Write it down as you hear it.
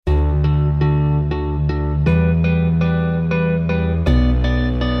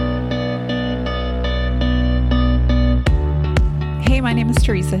is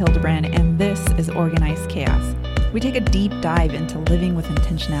Teresa Hildebrand, and this is Organized Chaos. We take a deep dive into living with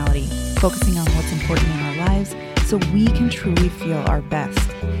intentionality, focusing on what's important in our lives so we can truly feel our best.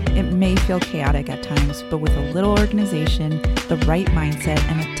 It may feel chaotic at times, but with a little organization, the right mindset,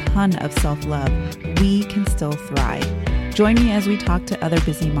 and a ton of self-love, we can still thrive. Join me as we talk to other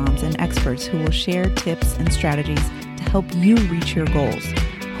busy moms and experts who will share tips and strategies to help you reach your goals.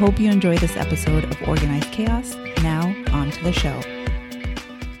 Hope you enjoy this episode of Organized Chaos. Now, on to the show.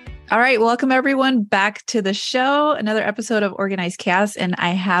 All right, welcome everyone back to the show. Another episode of Organized Chaos, and I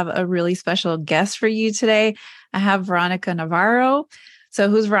have a really special guest for you today. I have Veronica Navarro. So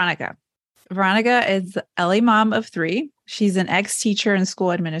who's Veronica? Veronica is LA mom of three. She's an ex-teacher and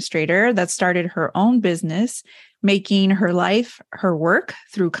school administrator that started her own business, making her life her work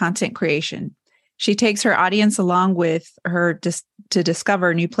through content creation. She takes her audience along with her to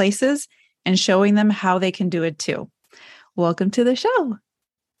discover new places and showing them how they can do it too. Welcome to the show.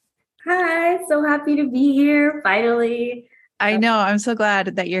 Hi, so happy to be here, finally. I know, I'm so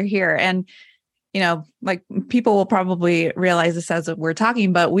glad that you're here. And, you know, like people will probably realize this as we're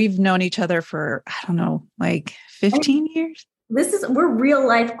talking, but we've known each other for, I don't know, like 15 years. We're real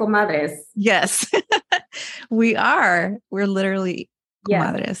life comadres. Yes, we are. We're literally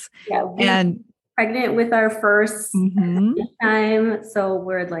comadres. Yeah. And pregnant with our first time. So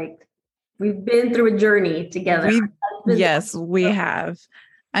we've been through a journey together. Yes, we have.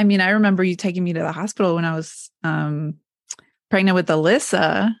 I mean, I remember you taking me to the hospital when I was pregnant with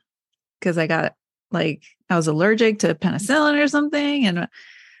Alyssa because I was allergic to penicillin or something and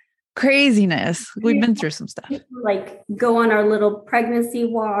craziness. We've been through some stuff. Like go on our little pregnancy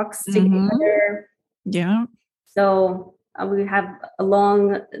walks together. Yeah. So we have a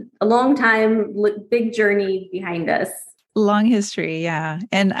long time, big journey behind us. Long history. Yeah.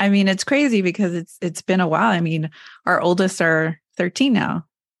 And I mean, it's crazy because it's been a while. I mean, our oldest are 13 now.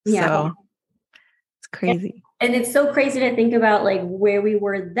 Yeah. So it's crazy. And it's so crazy to think about like where we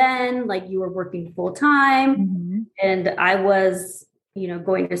were then, like you were working full time and I was,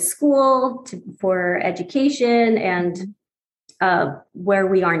 going to school for education and where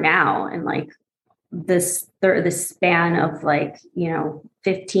we are now. And like this span of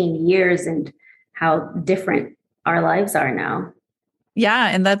 15 years and how different our lives are now. Yeah.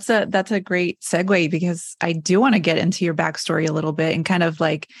 And that's a great segue because I do want to get into your backstory a little bit and kind of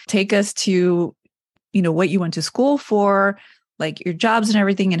like take us to, what you went to school for, like your jobs and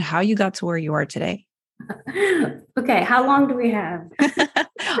everything and how you got to where you are today. Okay. How long do we have?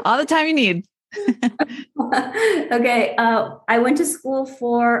 All the time you need. Okay. I went to school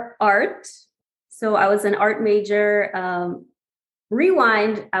for art. So I was an art major.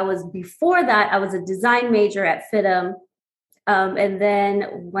 Rewind. Before that, I was a design major at FIDM. And then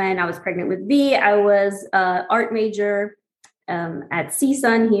when I was pregnant with V, I was an art major at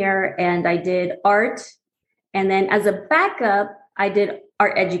CSUN here, and I did art. And then as a backup, I did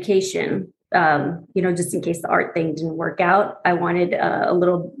art education, just in case the art thing didn't work out. I wanted a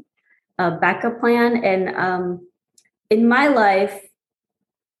little backup plan. And in my life,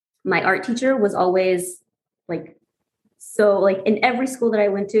 my art teacher was always in every school that I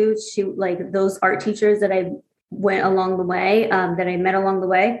went to, those art teachers that I went along the way, that I met along the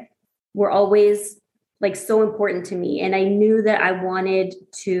way, were always so important to me. And I knew that I wanted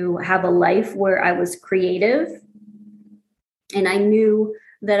to have a life where I was creative. And I knew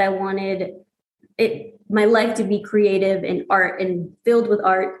that I wanted my life to be creative and art and filled with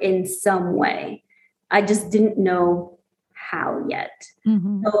art in some way. I just didn't know how yet.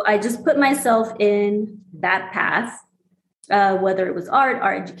 So I just put myself in that path, whether it was art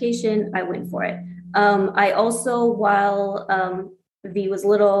education, I went for it. I also, while V was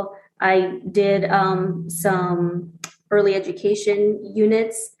little, I did some early education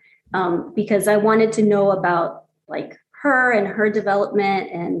units because I wanted to know about her and her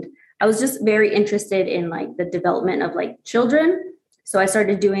development. And I was just very interested in the development of children. So I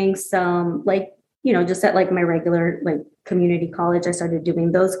started doing some just at my regular community college, I started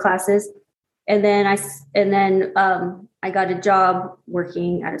doing those classes. And then I got a job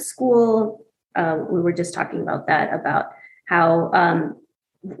working at a school. We were just talking about that, about how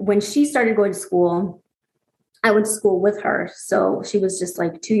when she started going to school, I went to school with her. So she was just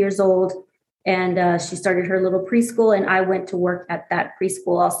 2 years old and she started her little preschool and I went to work at that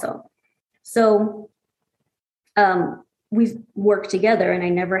preschool also. So we worked together and I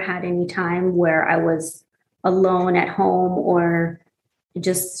never had any time where I was alone at home or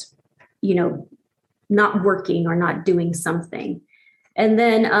just, not working or not doing something. And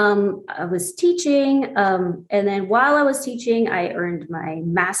then I was teaching. And then while I was teaching, I earned my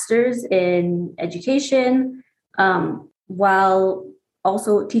master's in education while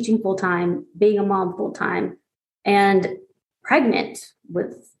also teaching full time, being a mom full time, and pregnant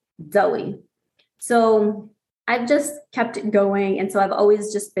with Zoe. So I've just kept it going. And so I've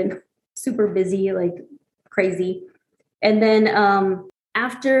always just been super busy, like crazy. And then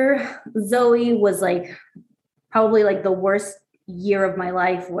after Zoe was like probably like the worst year of my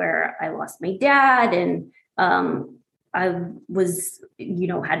life, where I lost my dad, and I was,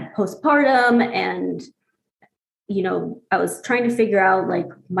 had postpartum, and, I was trying to figure out like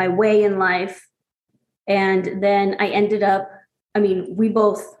my way in life. And then I ended up, we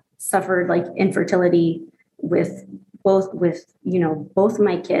both suffered like infertility with both of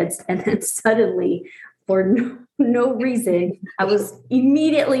my kids. And then suddenly, for no reason, I was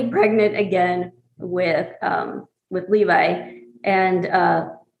immediately pregnant again with Levi. And,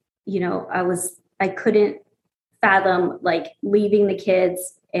 I couldn't fathom like leaving the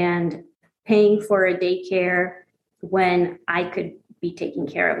kids and paying for a daycare when I could be taking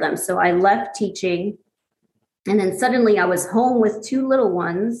care of them. So I left teaching, and then suddenly I was home with two little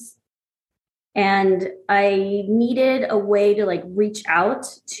ones, and I needed a way to like reach out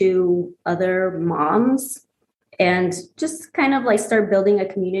to other moms and just kind of like start building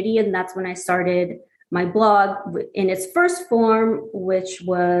a community. And that's when I started my blog in its first form, which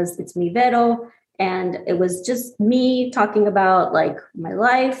was It's Me Vero. And it was just me talking about like my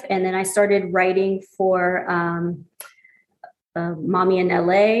life. And then I started writing for Mommy in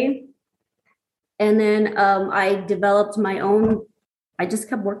LA. And then I developed my own, I just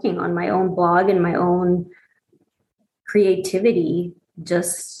kept working on my own blog and my own creativity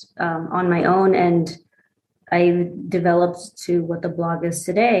just on my own. And I developed to what the blog is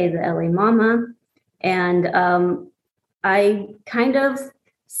today, the LA Mama. And I kind of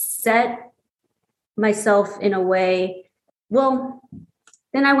set myself in a way, well,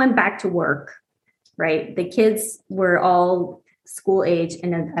 then I went back to work, right? The kids were all school age,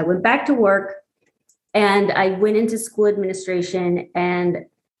 and then I went back to work, and I went into school administration. And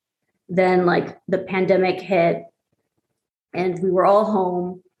then like the pandemic hit, and we were all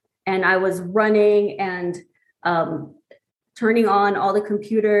home, and I was running and turning on all the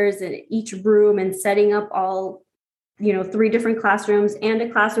computers in each room and setting up all, 3 different classrooms and a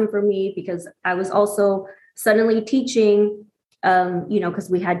classroom for me, because I was also suddenly teaching, because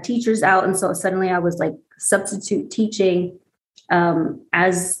we had teachers out. And so suddenly I was like substitute teaching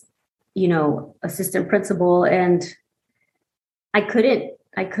as, assistant principal. And I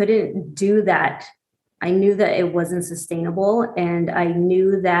couldn't do that. I knew that it wasn't sustainable, and I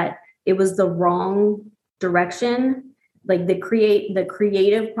knew that it was the wrong direction. Like the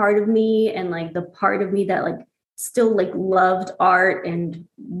creative part of me, and like the part of me that like still like loved art and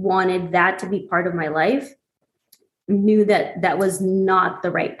wanted that to be part of my life, knew that that was not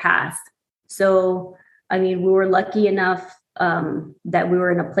the right path. So, we were lucky enough that we were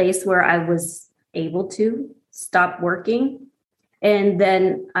in a place where I was able to stop working. And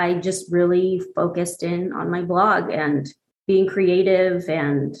then I just really focused in on my blog and being creative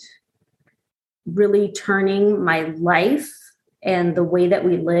and really turning my life and the way that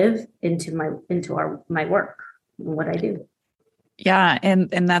we live into my work and what I do. Yeah.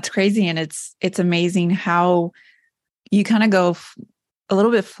 And that's crazy. And it's amazing how you kind of go a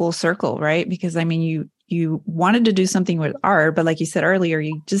little bit full circle, right? Because you wanted to do something with art, but like you said earlier,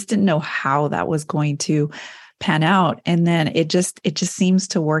 you just didn't know how that was going to pan out. And then it just seems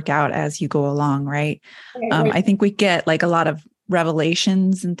to work out as you go along, right? I think we get like a lot of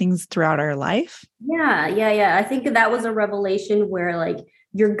revelations and things throughout our life. Yeah. I think that was a revelation where like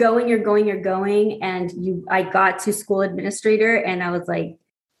you're going, and I got to school administrator, and I was like,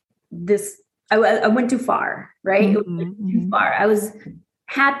 I went too far, right? Mm-hmm. It went too far. I was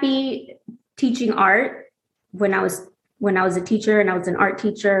happy teaching art when I was a teacher, and I was an art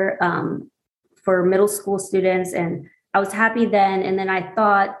teacher for middle school students, and I was happy then. And then I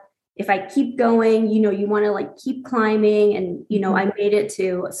thought, if I keep going, you want to like keep climbing, and I made it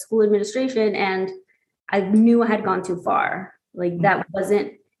to school administration, and I knew I had gone too far. Like that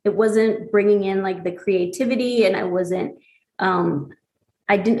it wasn't bringing in like the creativity, and I wasn't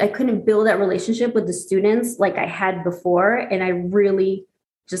I couldn't build that relationship with the students like I had before. And I really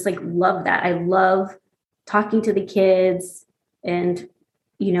just like love that. I love talking to the kids and,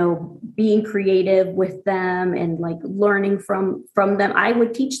 being creative with them and like learning from them. I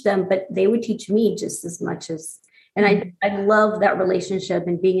would teach them, but they would teach me just as much as, and I love that relationship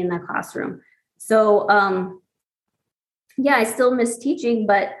and being in that classroom. So, I still miss teaching,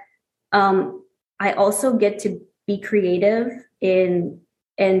 but I also get to be creative and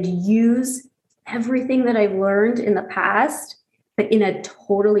use everything that I've learned in the past, but in a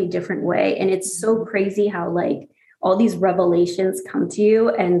totally different way. And it's so crazy how like all these revelations come to you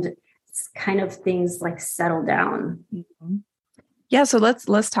and kind of things like settle down. Mm-hmm. Yeah. So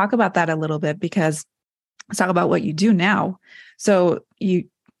let's talk about that a little bit, because let's talk about what you do now. So you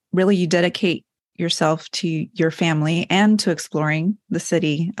dedicate yourself to your family and to exploring the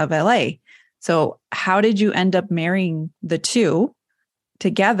city of LA. So how did you end up marrying the two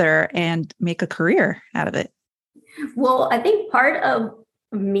together and make a career out of it? Well, I think part of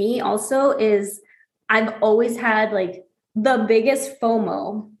me also is I've always had like the biggest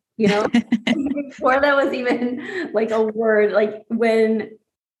FOMO, before that was even like a word, like when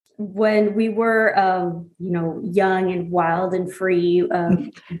we were, young and wild and free,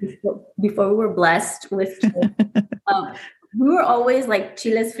 before we were blessed with, we were always like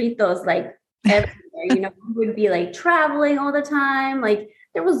chiles fritos, like everywhere, we would be like traveling all the time. Like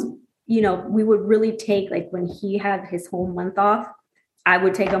there was, we would really take, like when he had his whole month off, I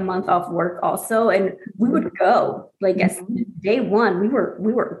would take a month off work also. And we would go like as day one, we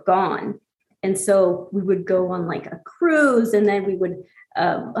were gone. And so we would go on like a cruise, and then we would,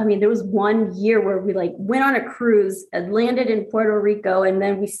 there was one year where we like went on a cruise and landed in Puerto Rico, and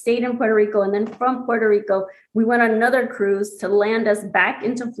then we stayed in Puerto Rico. And then from Puerto Rico, we went on another cruise to land us back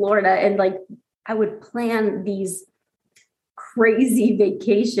into Florida. And like, I would plan these crazy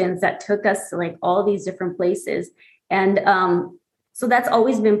vacations that took us to like all these different places. And, so that's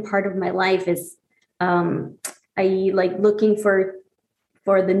always been part of my life is, I like looking for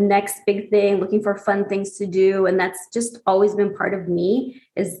the next big thing, looking for fun things to do. And that's just always been part of me,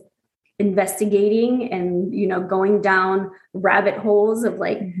 is investigating and, going down rabbit holes of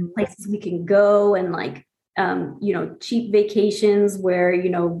like places we can go, and like, cheap vacations where,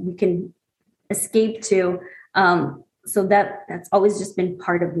 we can escape to. So that's always just been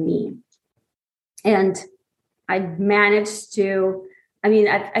part of me. And I managed to,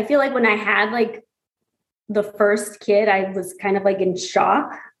 I feel like when I had like the first kid, I was kind of like in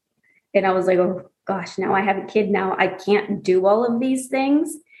shock, and I was like, oh gosh, now I have a kid. Now I can't do all of these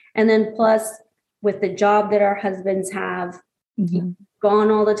things. And then plus with the job that our husbands have,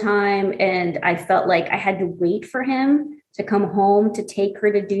 gone all the time. And I felt like I had to wait for him to come home to take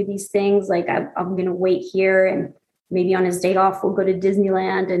her to do these things. Like I'm going to wait here, and maybe on his day off, we'll go to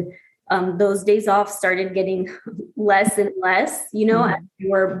Disneyland. And those days off started getting less and less, as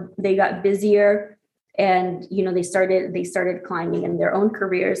they got busier, and, they started climbing in their own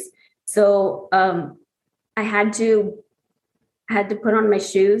careers. So I had to put on my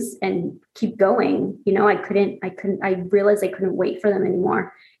shoes and keep going. I realized I couldn't wait for them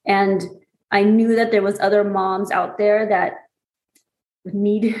anymore. And I knew that there was other moms out there that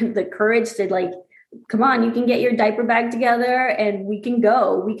needed the courage to like, come on, you can get your diaper bag together and we can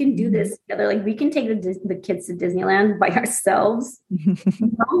go. We can do this together. Like we can take the kids to Disneyland by ourselves.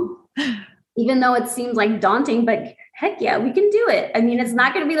 Even though it seems like daunting, but heck yeah, we can do it. It's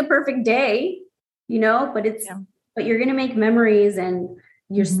not going to be the perfect day, but but you're going to make memories, and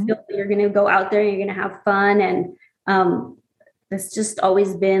you're going to go out there and you're going to have fun. And that's just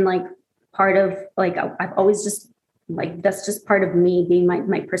always been like part of, like, I've always just like, that's just part of me being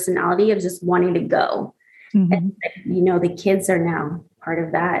my personality of just wanting to go. And, the kids are now part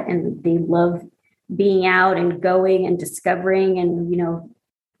of that, and they love being out and going and discovering, and,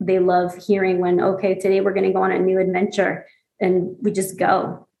 they love hearing when, okay, today we're going to go on a new adventure, and we just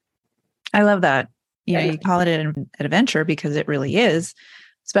go. I love that. You call it an adventure, because it really is,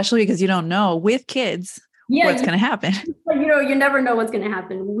 especially because you don't know with kids what's going to happen. You never know what's going to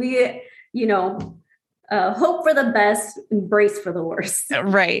happen. We, hope for the best and brace for the worst.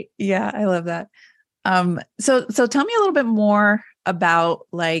 Right. Yeah. I love that. So tell me a little bit more about,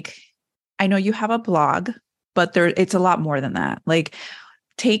 like, I know you have a blog, but it's a lot more than that. Like,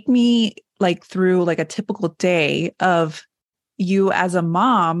 take me like through like a typical day of you as a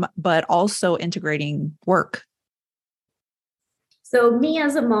mom, but also integrating work. So me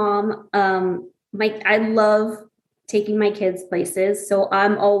as a mom, I love taking my kids places. So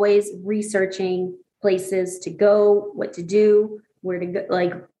I'm always researching places to go, what to do, where to go,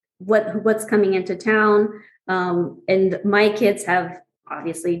 like what's coming into town. And my kids have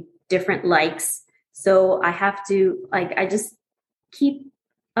obviously different likes. So I have to, like, I just keep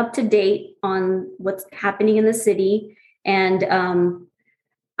up to date on what's happening in the city. And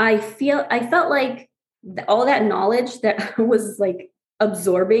I felt like all that knowledge that I was like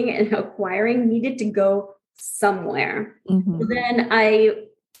absorbing and acquiring needed to go somewhere. So then I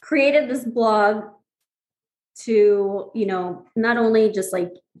created this blog to, not only just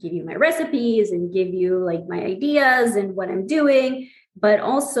like give you my recipes and give you like my ideas and what I'm doing, but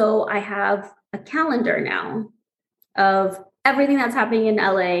also I have a calendar now of everything that's happening in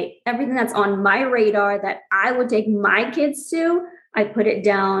LA, everything that's on my radar that I would take my kids to, I put it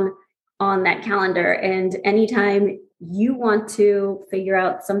down on that calendar. And anytime you want to figure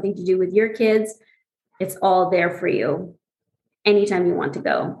out something to do with your kids, it's all there for you. Anytime you want to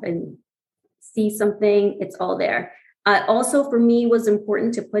go and see something, it's all there. Also, for me, was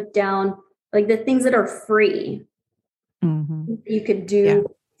important to put down like the things that are free. You could do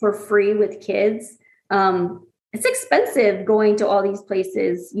for free with kids. It's expensive going to all these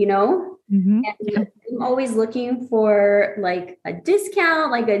places, you know? And I'm always looking for like a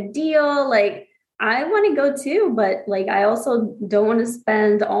discount, like a deal. Like I want to go too, but like I also don't want to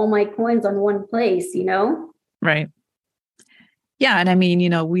spend all my coins on one place, you know? Right. Yeah. And I mean, you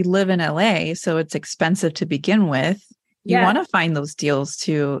know, we live in LA, so it's expensive to begin with. You want to find those deals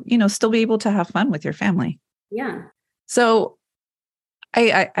to, you know, still be able to have fun with your family. Yeah. So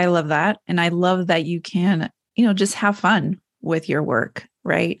I love that. And I love that you can, you know, just have fun with your work,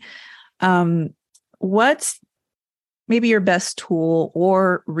 right? What's maybe your best tool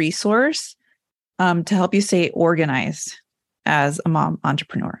or resource to help you stay organized as a mom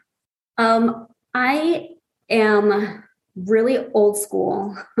entrepreneur? I am really old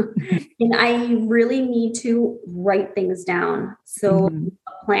school and I really need to write things down. So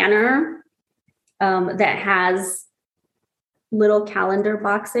a planner that has little calendar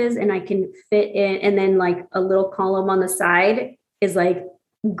boxes and I can fit in, and then like a little column on the side is like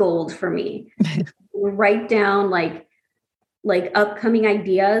gold for me. Write down like upcoming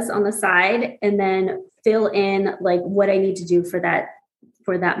ideas on the side and then fill in like what I need to do for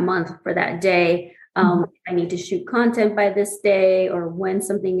that month, for that day. I need to shoot content by this day, or when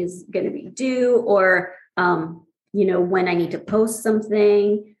something is going to be due, or, you know, when I need to post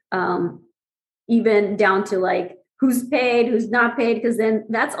something, even down to like who's paid, who's not paid. Because then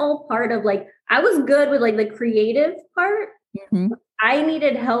that's all part of like, I was good with like the creative part. I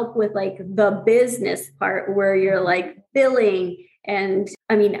needed help with like the business part where you're like billing and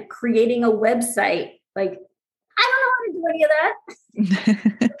I mean, creating a website. Like, I don't know how to do any of that.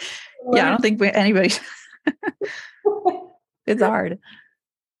 Yeah, I don't think anybody. It's hard.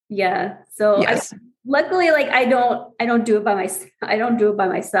 Yeah. So yes. Luckily, like I don't do it by myself. I don't do it by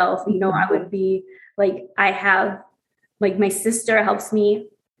myself. You know, I would be like, I have like my sister helps me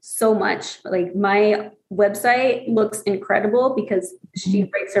so much. Like my website looks incredible because she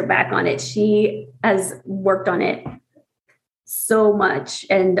breaks her back on it. She has worked on it so much,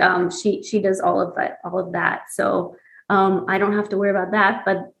 and she does all of that. So I don't have to worry about that.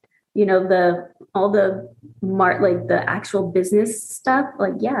 But you know, like the actual business stuff,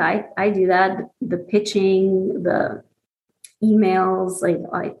 like, yeah, I do that. The pitching, the emails,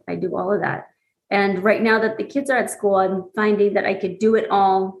 like I do all of that. And right now that the kids are at school, I'm finding that I could do it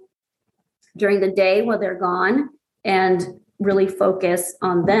all during the day while they're gone and really focus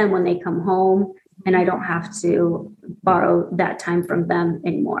on them when they come home. And I don't have to borrow that time from them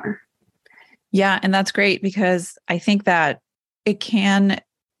anymore. Yeah. And that's great because I think that it can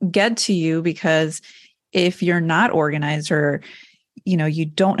get to you because if you're not organized or, you know, you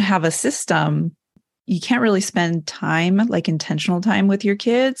don't have a system, you can't really spend time, like intentional time with your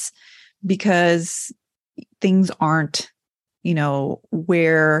kids because things aren't, you know,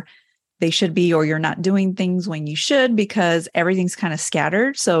 where they should be, or you're not doing things when you should because everything's kind of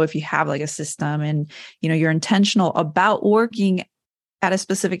scattered. So if you have like a system and, you know, you're intentional about working at a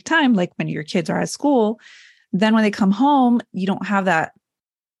specific time, like when your kids are at school, then when they come home, you don't have that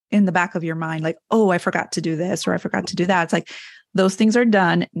in the back of your mind, like, oh, I forgot to do this or I forgot to do that. It's like those things are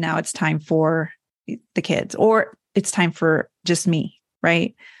done. Now it's time for the kids, or it's time for just me.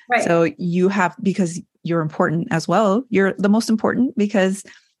 Right. So you have, because you're important as well. You're the most important because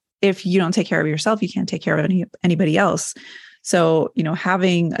if you don't take care of yourself, you can't take care of anybody else. So, you know,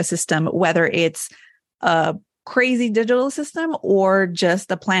 having a system, whether it's a crazy digital system or just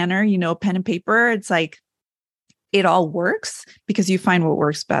a planner, you know, pen and paper, it's like, it all works because you find what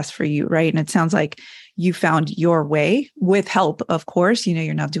works best for you. Right. And it sounds like you found your way with help, of course, you know,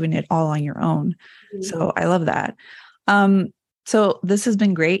 you're not doing it all on your own. So I love that. So this has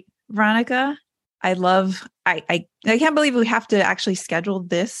been great, Veronica. I can't believe we have to actually schedule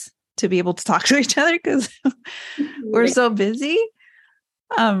this to be able to talk to each other because we're so busy.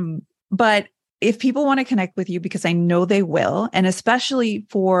 But if people want to connect with you, because I know they will, and especially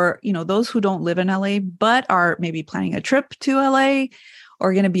for, you know, those who don't live in LA, but are maybe planning a trip to LA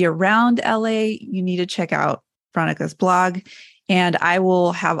or going to be around LA, you need to check out Veronica's blog. And I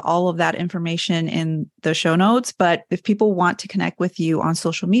will have all of that information in the show notes. But if people want to connect with you on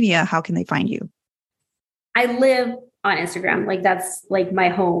social media, how can they find you? I live on Instagram. Like that's like my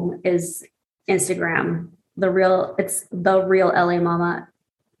home is Instagram. it's the real LA Mama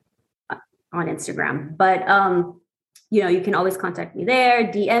on Instagram. But you can always contact me there,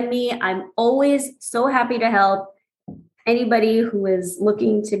 DM me. I'm always so happy to help anybody who is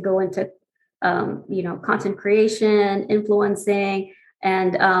looking to go into content creation, influencing.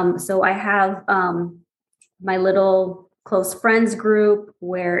 And so I have my little close friends group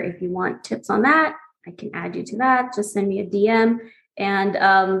where if you want tips on that, I can add you to that. Just send me a DM. And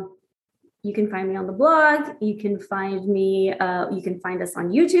you can find me on the blog. You can find me, you can find us on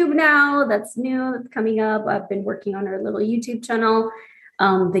YouTube now. That's new, that's coming up. I've been working on our little YouTube channel.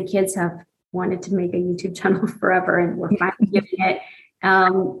 The kids have wanted to make a YouTube channel forever, and we're finally giving it.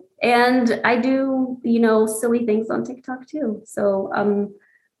 And I do, silly things on TikTok too. So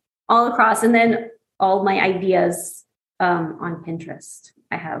all across, and then all my ideas on Pinterest.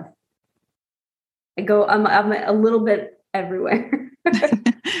 I'm a little bit everywhere.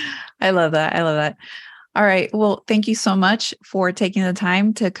 I love that. I love that. All right. Well, thank you so much for taking the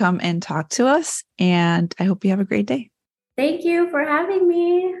time to come and talk to us. And I hope you have a great day. Thank you for having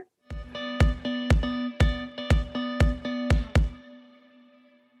me.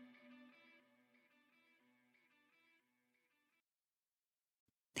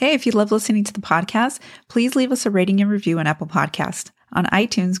 Hey, if you love listening to the podcast, please leave us a rating and review on Apple Podcast. On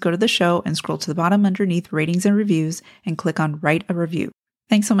iTunes, go to the show and scroll to the bottom underneath ratings and reviews and click on Write a Review.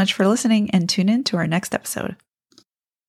 Thanks so much for listening, and tune in to our next episode.